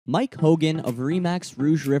Mike Hogan of Remax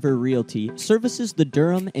Rouge River Realty services the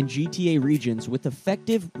Durham and GTA regions with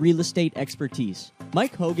effective real estate expertise.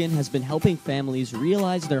 Mike Hogan has been helping families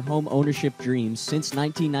realize their home ownership dreams since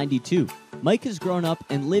 1992. Mike has grown up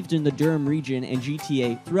and lived in the Durham region and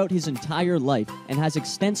GTA throughout his entire life and has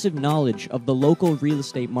extensive knowledge of the local real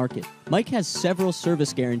estate market. Mike has several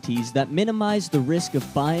service guarantees that minimize the risk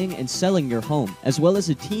of buying and selling your home, as well as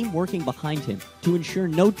a team working behind him to ensure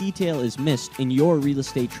no detail is missed in your real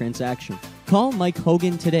estate transaction. Call Mike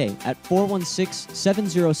Hogan today at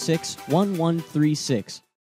 416-706-1136.